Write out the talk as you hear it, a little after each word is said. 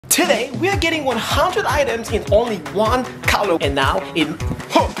Today we are getting 100 items in only one color, and now in.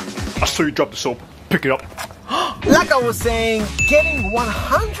 I saw you drop the soap. Pick it up. Like I was saying, getting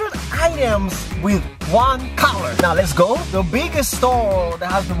 100 items with one color. Now let's go. The biggest store that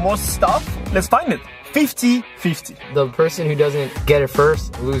has the most stuff, let's find it. 50-50. The person who doesn't get it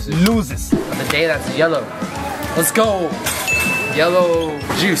first loses. Loses. On the day that's yellow. Let's go. Yellow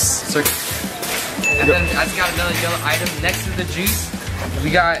juice. And then I just got another yellow item next to the juice.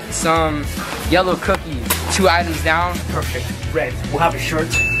 We got some yellow cookies. 2 items down. Perfect. Red. We'll have a shirt.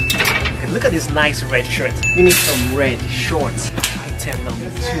 Okay, look at this nice red shirt. You need some red shorts. Item number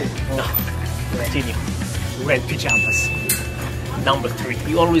 2. No. Continue. Red pajamas. Number 3.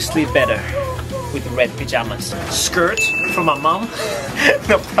 You always sleep better with red pajamas. Skirt from my mom.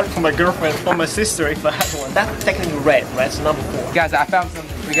 No, probably from my girlfriend, from my sister if I had one. That's technically red, right? So number 4. Guys, I found something.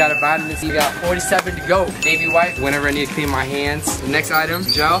 We got a vitamin C. We got 47 to go. Baby wipe, whenever I need to clean my hands. The next item,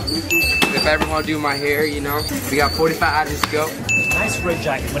 gel. If I ever want to do my hair, you know. We got 45 items to go. Nice red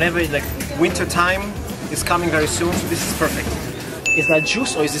jacket. Whenever it's like winter time is coming very soon, so this is perfect. Is that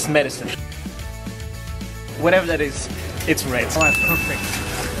juice or is this medicine? Whatever that is, it's red. Alright, perfect.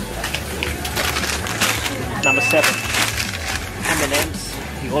 Number 7. M&M's.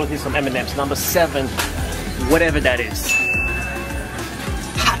 You always need some M&M's. Number 7. Whatever that is.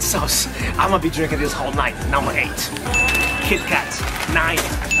 Hot sauce. I'm gonna be drinking this whole night. Number 8. Kit Kat. 9.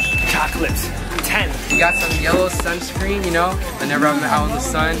 Chocolate. 10. We got some yellow sunscreen, you know, whenever I'm out in the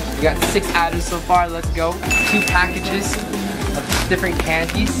sun. We got 6 items so far, let's go. 2 packages of different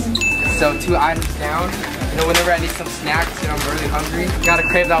candies. So 2 items down. You know, whenever I need some snacks, you know, I'm really hungry. Gotta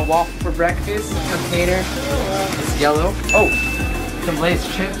crave that waffle for breakfast. Container. It's yellow. Oh, some Lay's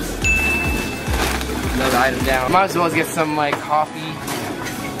chips. Another item down. Might as well get some like coffee.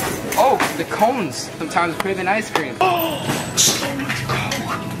 Oh, the cones. Sometimes craving ice cream. So much coke.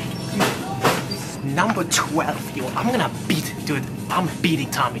 Number 12, yo, I'm gonna beat, dude. I'm beating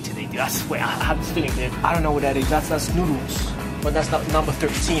Tommy today, dude. I swear, I have this feeling, dude. I don't know what that is. That's noodles, but that's not number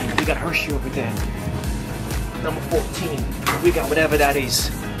 13. We got Hershey over there. Number 14, we got whatever that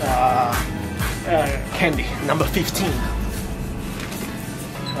is. Candy. Number 15.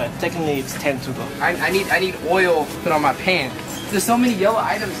 Technically, it's 10 to go. I need oil to put on my pan. There's so many yellow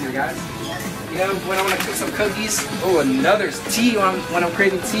items here, guys. You know, when I want to cook some cookies. Oh, another tea when I'm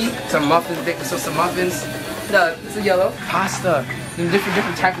craving tea. Some muffins, some muffins. No, it's a yellow. Pasta. And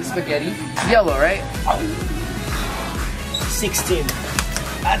different types of spaghetti. It's yellow, right? Oh. 16.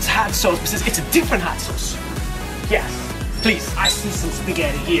 That's hot sauce. It's a different hot sauce. Yes. Please, I see some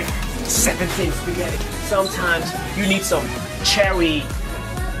spaghetti here. 17 spaghetti. Sometimes you need some cherry,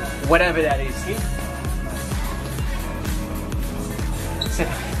 whatever that is. See?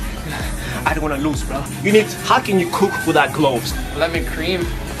 I don't want to lose, bro. You need. How can you cook without gloves? Lemon cream.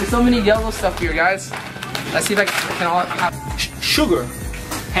 There's so many yellow stuff here, guys. Let's see if I can all have sugar.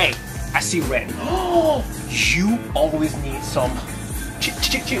 Hey, I see red. Oh, you always need some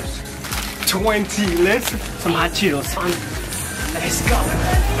chips. 20. Let's some hot Cheetos. Let's go.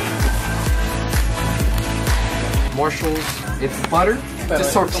 Marshalls. It's butter.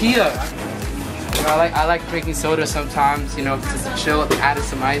 It's tortilla. You know, I like drinking soda sometimes, you know, just to chill, added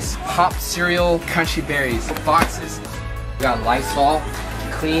some ice. Pop cereal, crunchy berries. Boxes. We got Lysol,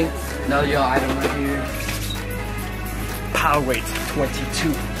 clean. Another yellow item right here. Powerade,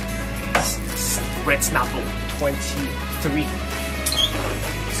 22. Red Snapple, 23.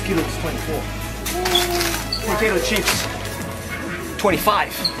 Skittles, 24. Potato chips,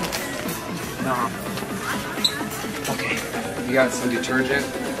 25. Nah. Okay. You got some detergent.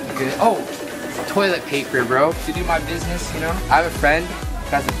 Good. Oh, toilet paper, bro. To do my business, you know. I have a friend who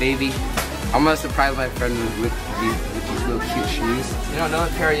has a baby. I'm gonna surprise my friend with these little cute shoes. You know,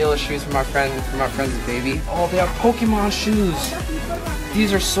 another pair of yellow shoes for my friend's baby. Oh, they have Pokemon shoes.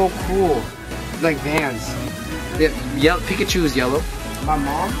 These are so cool. Like Vans. They have yellow. Pikachu is yellow. My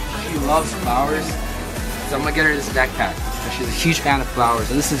mom, she loves flowers, so I'm gonna get her this backpack. She's a huge fan of flowers,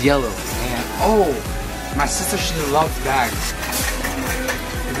 and this is yellow. And oh, my sister, she loves bags.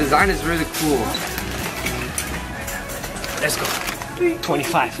 The design is really cool. Let's go.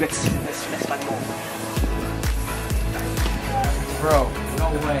 25. Let's find more. Bro,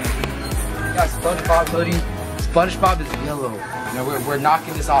 no way. We got SpongeBob hoodie. SpongeBob is yellow. You know, we're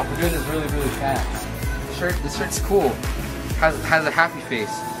knocking this off. We're doing this really fast. The shirt's cool. Has a happy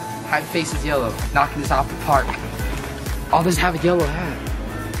face. Happy face is yellow. Knocking this off the park. All this have a yellow hat.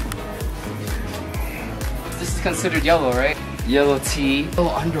 This is considered yellow, right? Yellow tee.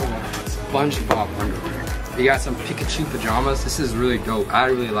 Yellow underwear. SpongeBob underwear. You got some Pikachu pajamas. This is really dope. I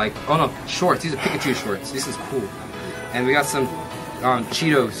really like. Oh no, shorts. These are Pikachu shorts. This is cool. And we got some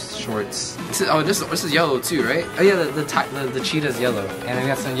Cheetos shorts. This is yellow too, right? Oh yeah, the cheetah's yellow. And I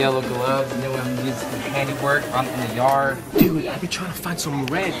got some yellow gloves, and then I'm using some handiwork in the yard. Dude, I've been trying to find some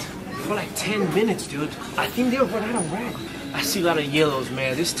red for like 10 minutes, dude. I think they'll run out of red. I see a lot of yellows,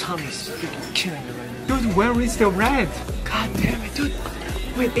 man. This Tommy's freaking killing me right now. Dude, where is the red? God damn it, dude.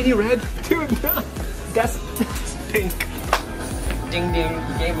 Wait, any red? Dude, no. That's pink. Ding ding,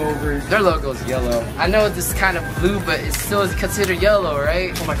 game over. Their logo's yellow. I know this is kind of blue, but it still is considered yellow,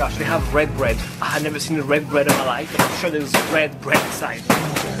 right? Oh my gosh, they have red bread. I've never seen a red bread in my life. I'm sure there's red bread inside.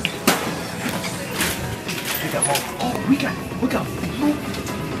 We got more. Oh, we got blue.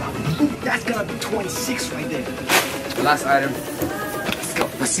 That's gonna be 26 right there. Last item. Let's go.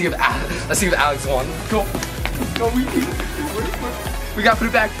 Let's see if Alex won. Go. Go. We gotta put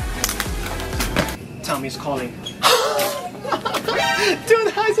it back. Tommy's calling.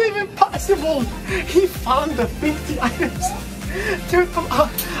 Dude, how's it even possible? He found the 50 items. Dude,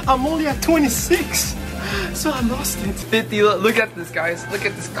 I'm only at 26. So I lost it. 50, look at this, guys. Look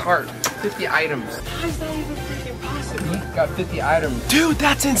at this cart. 50 items. How is that even freaking possible? Got 50 items. Dude,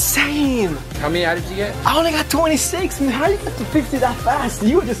 that's insane. How many items you get? I only got 26. Man, how you got to 50 that fast?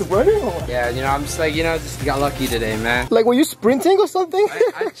 You were just running or what? Yeah, you know, I'm just like, you know, just got lucky today, man. Like, were you sprinting or something?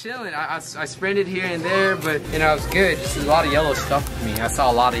 I'm chilling. I sprinted here and there, but, you know, it was good. Just a lot of yellow stuff for me. I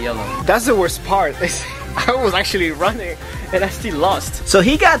saw a lot of yellow. That's the worst part. I was actually running and I still lost. So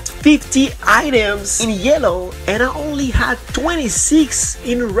he got 50 items in yellow and I only had 26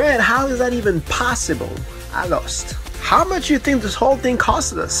 in red. How is that even possible? I lost. How much do you think this whole thing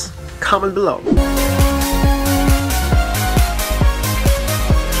cost us? Comment below.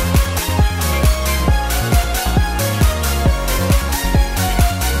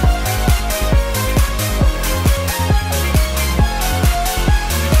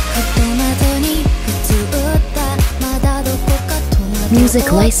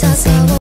 Music licensing.